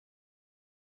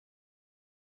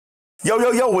Yo,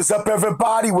 yo, yo, what's up,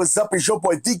 everybody? What's up? It's your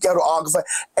boy, the Ghetographer,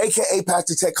 aka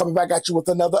Pastor Tech, coming back at you with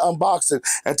another unboxing.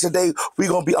 And today, we're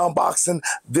going to be unboxing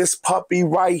this puppy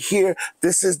right here.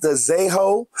 This is the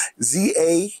Zahyeo,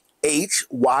 Zahyeo,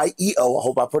 I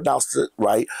hope I pronounced it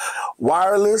right,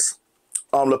 wireless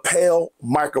lapel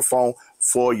microphone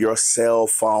for your cell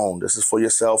phone. This is for your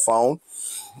cell phone.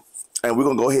 And we're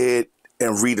going to go ahead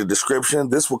and read the description.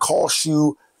 This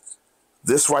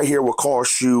right here will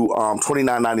cost you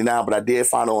 $29.99, but I did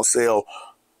find it on sale,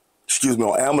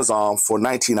 on Amazon for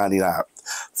 $19.99.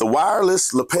 The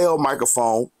wireless lapel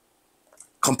microphone,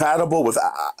 compatible with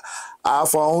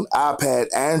iPhone,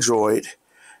 iPad, Android,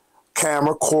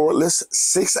 camera, cordless,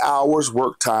 6 hours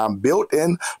work time,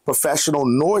 built-in professional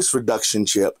noise reduction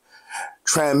chip,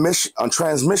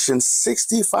 transmission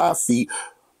 65 feet,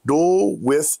 dual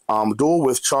with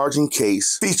charging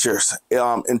case. Features: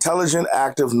 intelligent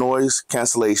active noise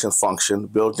cancellation function,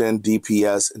 built-in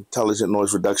DPS intelligent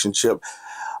noise reduction chip,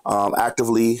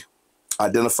 actively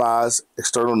identifies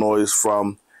external noise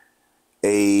from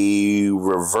a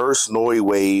reverse noise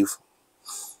wave,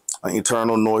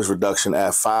 internal noise reduction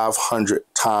at 500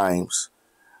 times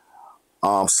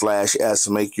 /s,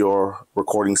 make your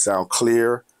recording sound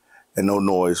clear and no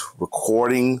noise.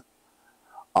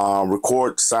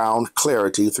 Record sound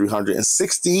clarity,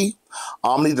 360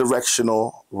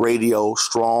 omnidirectional radio,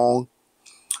 strong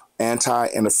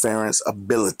anti-interference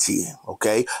ability.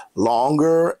 Okay,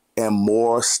 longer and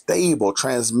more stable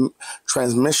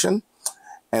transmission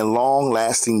and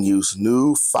long-lasting use.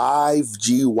 New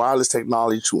 5G wireless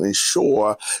technology to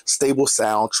ensure stable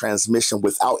sound transmission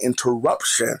without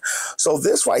interruption. So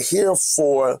this right here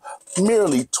for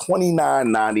merely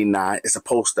 $29.99 is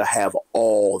supposed to have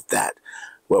all that.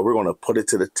 Well, we're going to put it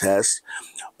to the test.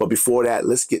 But before that,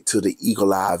 let's get to the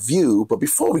eagle eye view. But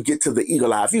before we get to the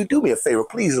eagle eye view, do me a favor.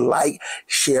 Please like,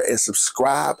 share, and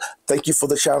subscribe. Thank you for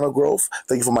the channel growth.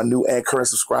 Thank you for my new and current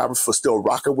subscribers for still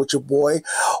rocking with your boy.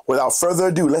 Without further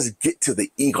ado, let's get to the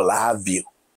eagle eye view.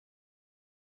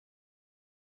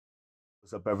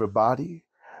 What's up, everybody?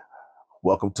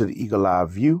 Welcome to the eagle eye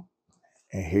view.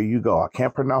 And here you go. I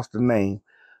can't pronounce the name,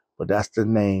 but that's the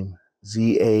name,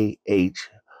 Zahyeo.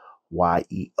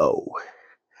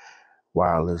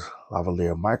 Wireless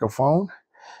lavalier microphone.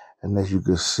 And as you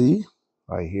can see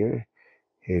right here,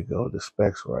 here you go, the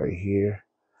specs right here.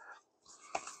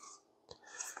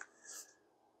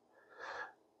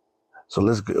 So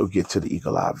let's go get to the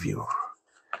eagle eye view.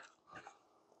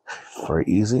 Very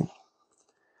easy.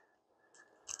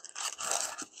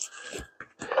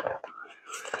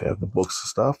 Have the books and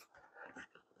stuff.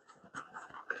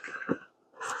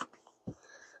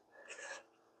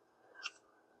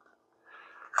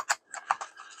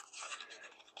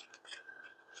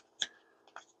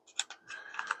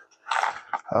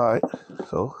 All right,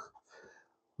 so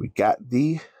we got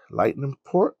the lightning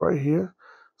port right here.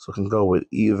 So it can go with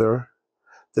either.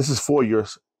 This is for your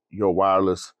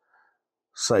wireless,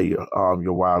 say your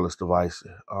wireless device,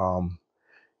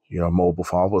 your mobile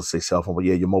phone. I was say cell phone, but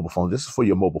yeah, your mobile phone. This is for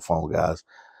your mobile phone, guys.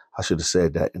 I should have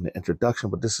said that in the introduction,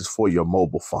 but this is for your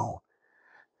mobile phone.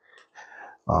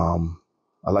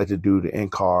 I like to do the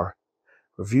in-car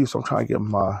review, so I'm trying to get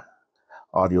my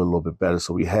audio a little bit better.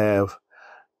 So we have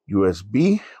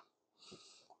USB-A,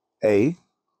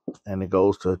 and it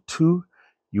goes to 2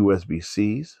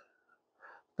 USB-Cs.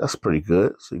 That's pretty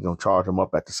good. So you're going to charge them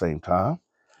up at the same time.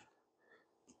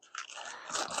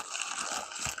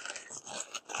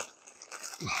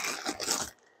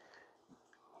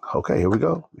 Okay, here we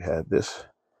go. We have this.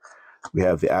 We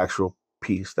have the actual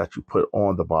piece that you put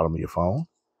on the bottom of your phone.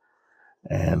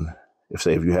 And if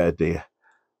you had the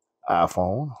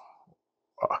iPhone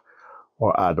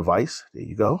or iDevice, there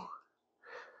you go.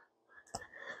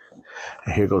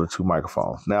 And here go the 2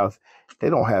 microphones. Now, they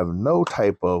don't have no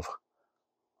type of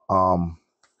kind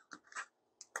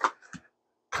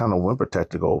of wind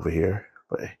protector over here,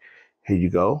 but here you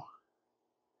go.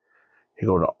 Here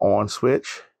go the on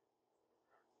switch.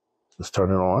 Let's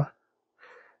turn it on.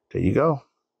 There you go.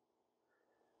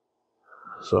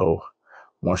 So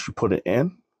once you put it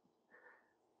in,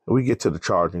 we get to the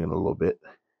charging in a little bit.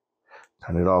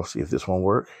 Turn it off, see if this one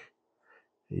works.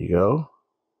 There you go.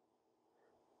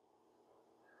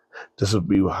 This will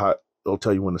be hot. It'll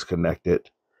tell you when it's connected.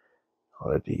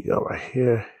 All right, there you go, right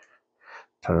here.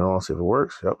 Turn it on, see if it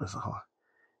works. Yep, it's on.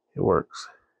 It works.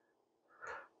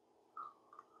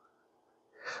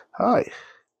 All right.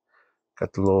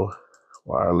 Got the little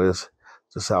wireless.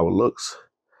 This is how it looks.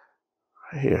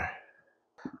 Right here.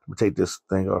 Let me take this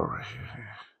thing over right here.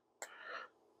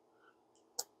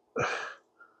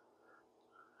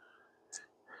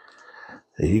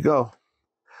 There you go.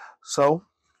 So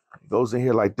It goes in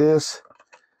here like this.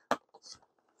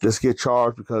 This get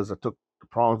charged because I took the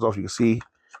prongs off. You can see,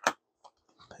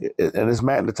 and it's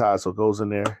magnetized, so it goes in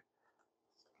there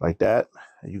like that.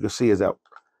 And you can see is that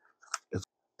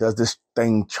does this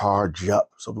thing charge up?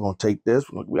 So we're gonna take this.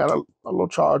 We got a little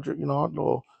charger, you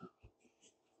know,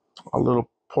 a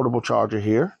little portable charger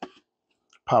here,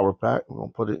 power pack. We're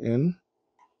gonna put it in.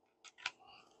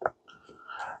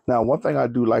 Now, one thing I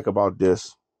do like about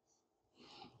this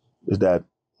is that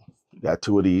you got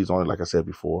two of these on it, like I said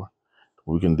before.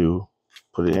 We can do,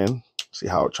 put it in, see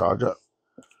how it charge up.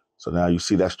 So now you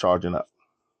see that's charging up.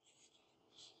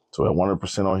 So at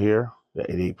 100% on here, at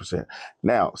 88%.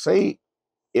 Now, say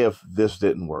if this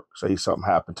didn't work, say something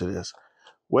happened to this.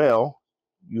 Well,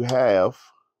 you have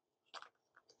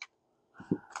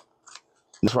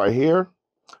this right here,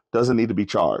 doesn't need to be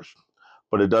charged,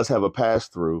 but it does have a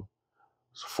pass-through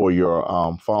for your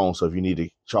phone. So if you need to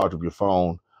charge up your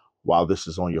phone while this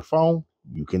is on your phone,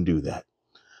 you can do that.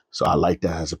 So I like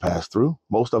that as a pass-through.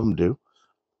 Most of them do.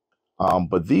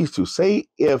 But these two, say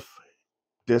if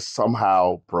this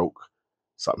somehow broke,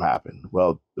 something happened.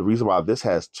 Well, the reason why this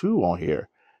has two on here,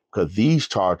 because these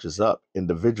charges up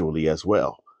individually as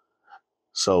well.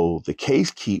 So the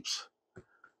case keeps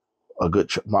a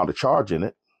good amount of charge in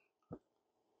it,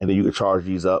 and then you can charge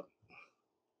these up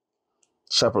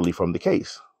separately from the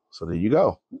case. So there you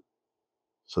go.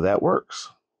 So that works.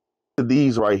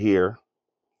 These right here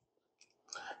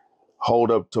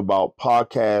hold up to about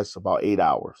podcasts about 8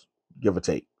 hours, give or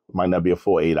take. It might not be a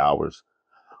full 8 hours,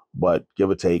 but give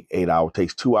or take 8 hours. It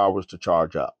takes 2 hours to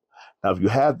charge up. Now, if you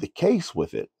have the case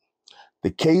with it, the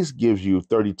case gives you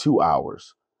 32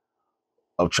 hours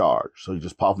of charge. So you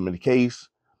just pop them in the case,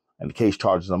 and the case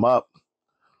charges them up.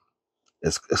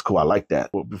 It's cool. I like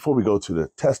that. Well, before we go to the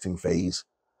testing phase,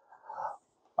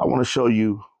 I want to show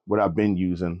you what I've been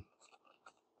using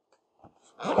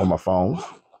on my phone.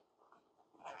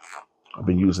 I've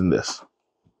been using this.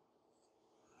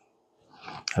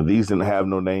 And these didn't have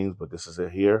no names, but this is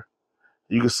it here.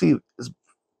 You can see it's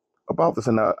about this,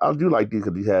 and I do like these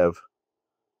because these have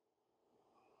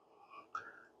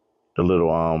the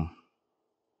little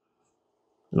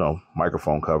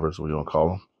microphone covers, what you want to call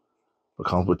them. It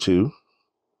comes with two.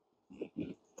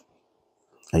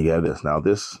 And you have this. Now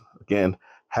this, again,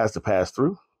 has to pass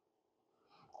through.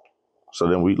 So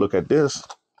then we look at this,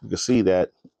 you can see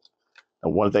that,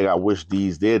 and one thing I wish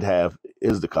these did have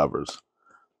is the covers.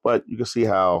 But you can see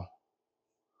how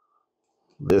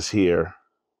this here,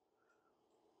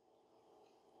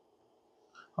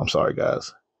 I'm sorry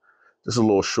guys, this is a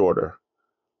little shorter,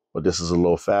 but this is a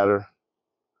little fatter,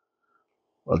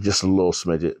 or just a little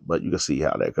smidget, but you can see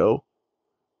how that go.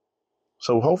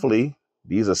 So hopefully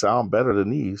these will sound better than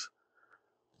these.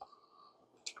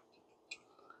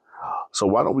 So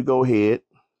why don't we go ahead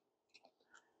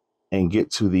and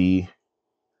get to the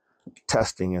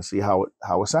testing and see how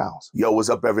it sounds. Yo, what's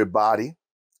up everybody?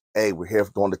 Hey, we're here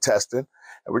doing the testing, and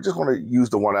we're just going to use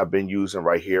the one I've been using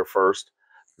right here first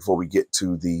before we get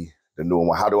to the new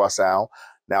one. How do I sound?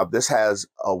 Now, this has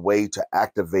a way to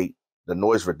activate the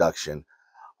noise reduction,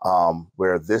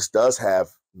 where this does have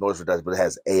noise reduction, but it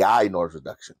has AI noise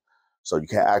reduction. So you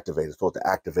can't activate it. It's supposed to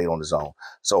activate on its own.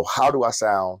 So how do I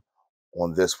sound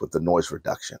on this with the noise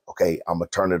reduction? Okay, I'm going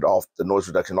to turn it off, the noise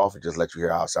reduction off, and just let you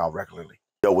hear how it sounds regularly.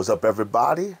 Yo, what's up,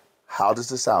 everybody? How does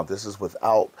this sound? This is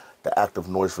without the active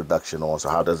noise reduction on. So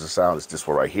how does it sound? It's this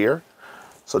one right here.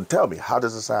 So tell me, how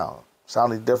does it sound?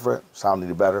 Sound any different? Sound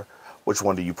any better? Which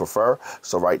one do you prefer?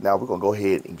 So right now, we're going to go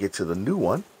ahead and get to the new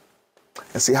one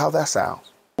and see how that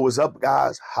sounds. What's up,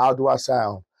 guys? How do I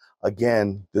sound?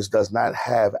 Again, this does not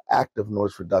have active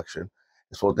noise reduction.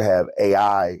 It's supposed to have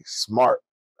AI, smart,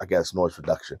 I guess, noise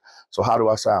reduction. So how do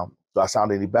I sound? Do I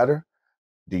sound any better?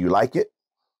 Do you like it?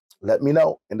 Let me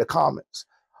know in the comments.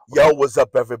 Yo, what's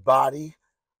up, everybody?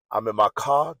 I'm in my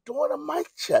car doing a mic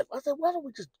check. I said, why don't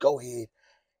we just go ahead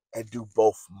and do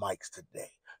both mics today?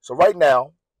 So right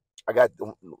now, I got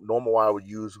the normal one I would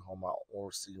use on my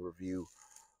ORC review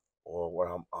or when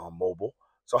I'm on mobile.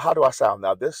 So how do I sound?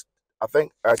 Now this, I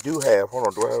think I do have, hold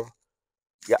on, do I have?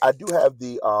 Yeah, I do have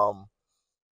the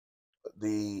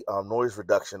noise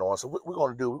reduction on. So what we're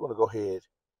going to do, we're going to go ahead,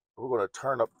 we're going to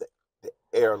turn up the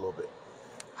air a little bit.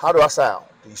 How do I sound?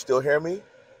 Do you still hear me?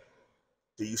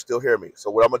 Do you still hear me? So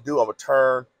what I'm going to do, I'm going to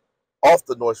turn off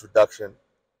the noise reduction.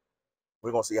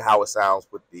 We're going to see how it sounds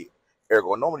with the air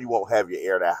going. Normally you won't have your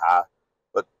air that high,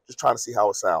 but just trying to see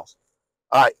how it sounds.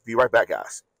 All right, be right back,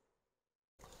 guys.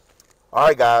 All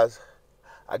right, guys,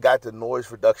 I got the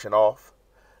noise reduction off.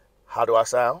 How do I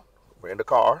sound? We're in the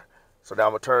car. So now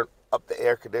I'm going to turn up the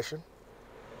air condition.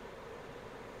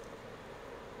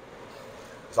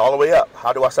 It's all the way up.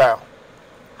 How do I sound?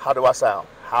 How do I sound?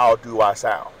 How do I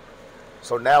sound?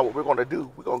 So now what we're going to do,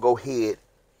 we're going to go ahead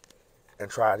and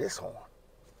try this horn.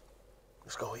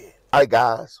 Let's go ahead. All right,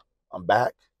 guys, I'm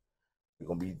back. We're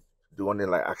going to be doing it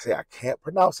like I say, I can't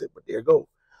pronounce it, but there you go.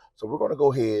 So we're going to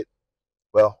go ahead.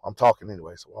 Well, I'm talking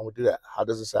anyway, so I'm going to do that. How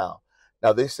does it sound?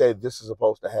 Now, they said this is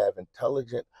supposed to have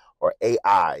intelligent or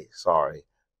AI,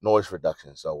 noise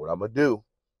reduction. So what I'm going to do,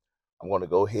 I'm going to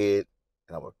go ahead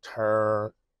and I'm going to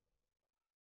turn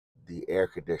the air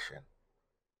condition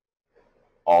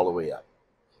all the way up.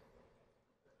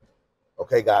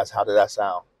 Okay, guys, how did that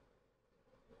sound?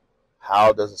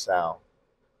 How does it sound?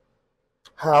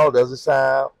 How does it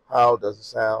sound? How does it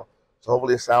sound? So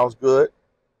hopefully it sounds good.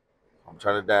 I'm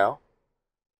turning it down.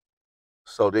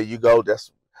 So there you go.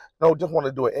 That's just want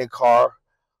to do an in-car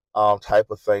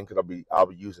type of thing because I'll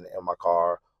be using it in my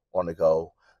car on the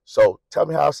go. So tell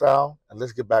me how it sounds, and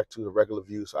let's get back to the regular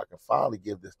view so I can finally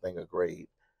give this thing a grade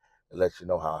and let you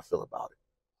know how I feel about it.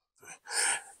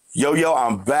 Yo,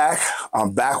 I'm back.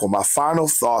 I'm back with my final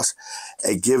thoughts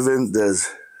and giving the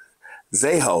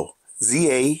Zahyeo,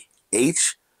 Zahyeo,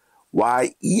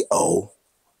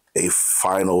 a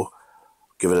final,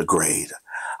 give it a grade.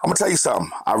 I'm going to tell you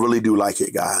something. I really do like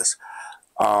it, guys.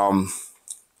 When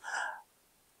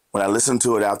I listened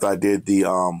to it after I did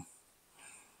the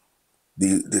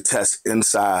test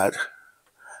inside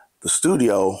the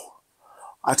studio,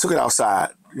 I took it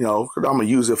outside, because I'm going to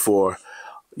use it for,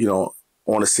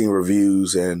 on the scene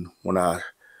reviews and when I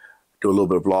do a little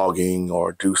bit of blogging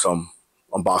or do some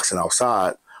unboxing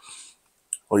outside.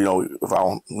 Or, if I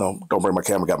don't bring my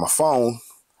camera, got my phone,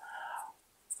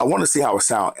 I want to see how it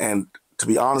sounds. And to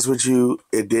be honest with you,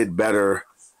 it did better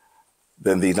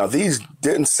than these. Now, these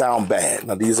didn't sound bad.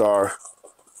 Now, these are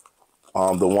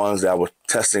the ones that I was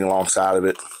testing alongside of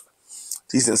it.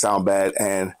 These didn't sound bad.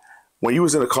 And when you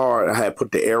was in the car and I had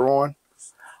put the air on,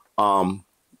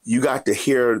 you got to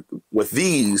hear with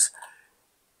these,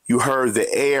 you heard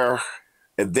the air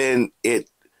and then it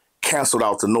canceled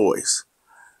out the noise.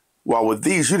 While with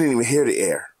these, you didn't even hear the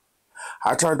air.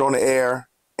 I turned on the air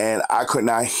and I could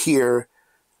not hear.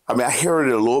 I mean, I heard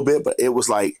it a little bit, but it was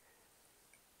like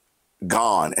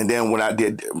gone. And then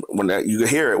you could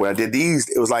hear it, when I did these,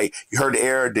 it was like you heard the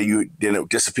air, then it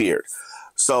disappeared.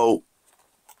 So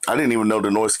I didn't even know the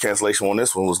noise cancellation on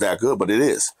this one was that good, but it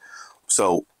is.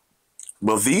 So,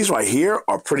 well, these right here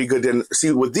are pretty good. Then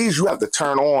see, with these, you have to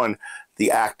turn on the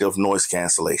active noise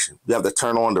cancellation. You have to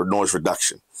turn on the noise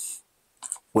reduction.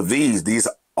 With these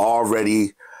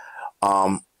already, you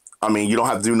don't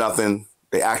have to do nothing.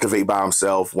 They activate by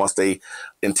themselves once they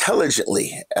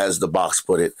intelligently, as the box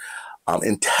put it,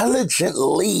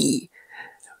 intelligently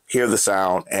hear the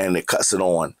sound and it cuts it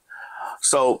on.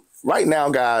 So right now,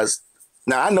 guys,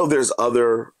 now I know there's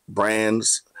other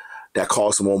brands that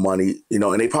cost more money,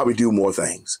 and they probably do more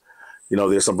things.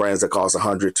 There's some brands that cost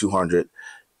 $100, $200.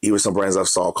 Even some brands I've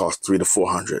saw cost $300 to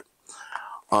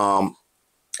 $400.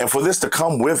 And for this to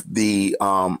come with the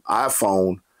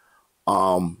iPhone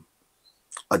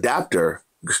adapter,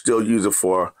 you can still use it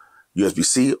for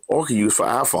USB-C or you can use it for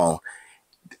iPhone.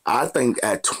 I think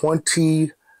at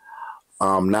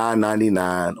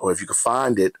 $29.99, or if you can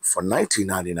find it for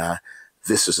 $19.99,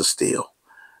 this is a steal.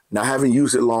 Now, I haven't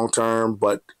used it long term,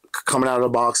 but coming out of the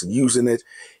box and using it,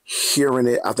 hearing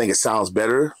it, I think it sounds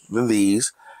better than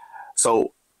these.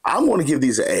 So I'm going to give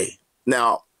these an A.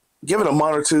 Now, give it a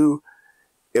month or two.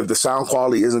 If the sound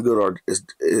quality isn't good or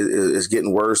is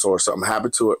getting worse or something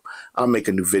happened to it, I'll make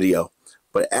a new video.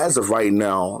 But as of right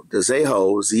now, the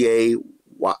Zahyeo,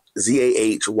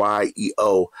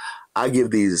 Zahyeo, I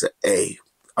give these an A.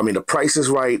 I mean, the price is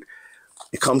right.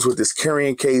 It comes with this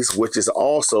carrying case, which is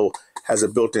also has a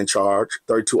built-in charge,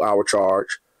 32-hour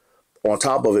charge, on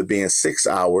top of it being 6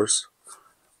 hours.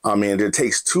 I mean, it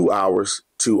takes 2 hours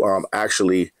to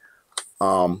actually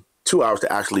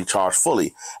charge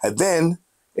fully. And then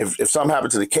if something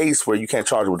happened to the case where you can't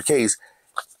charge it with the case,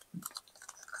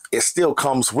 it still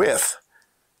comes with,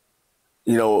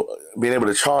 being able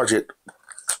to charge it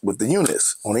with the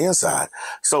units on the inside.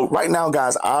 So right now,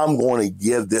 guys, I'm going to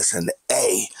give this an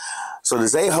A. So the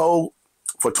Zahyeo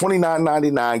for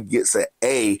 $29.99 gets an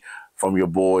A from your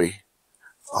boy,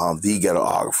 the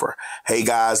Ghetographer. Hey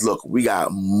guys, look, we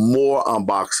got more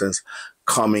unboxings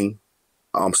coming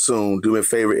soon. Do me a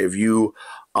favor, if you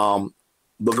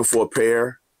looking for a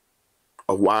pair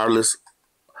of wireless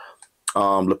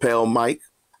lapel mic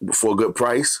for a good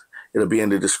price, it'll be in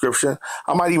the description.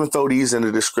 I might even throw these in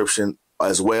the description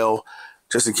as well,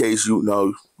 just in case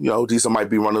these might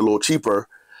be running a little cheaper.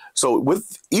 So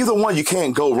with either one, you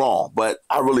can't go wrong. But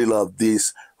I really love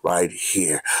these right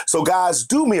here. So guys,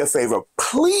 do me a favor,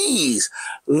 please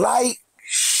like,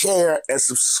 share, and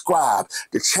subscribe.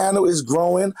 The channel is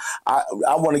growing. I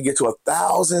want to get to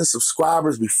 1,000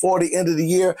 subscribers before the end of the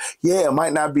year. Yeah, it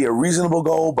might not be a reasonable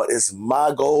goal, but it's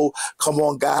my goal. Come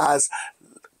on, guys.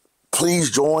 Please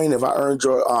join. If I earned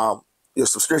your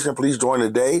subscription, please join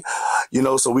today, you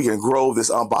know, so we can grow this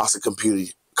unboxing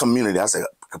community. I say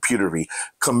computery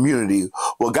community.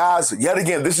 Well, guys, yet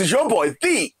again, this is your boy,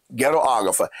 the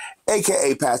Ghetographer,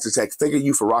 aka Pastor Tech. Thank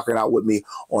you for rocking out with me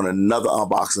on another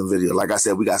unboxing video. Like I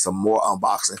said, we got some more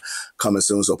unboxing coming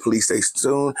soon, so please stay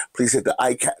tuned. Please hit the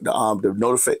icon,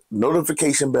 the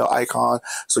notification bell icon,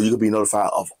 so you can be notified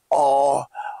of all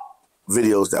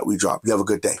videos that we drop. You have a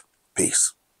good day.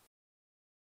 Peace.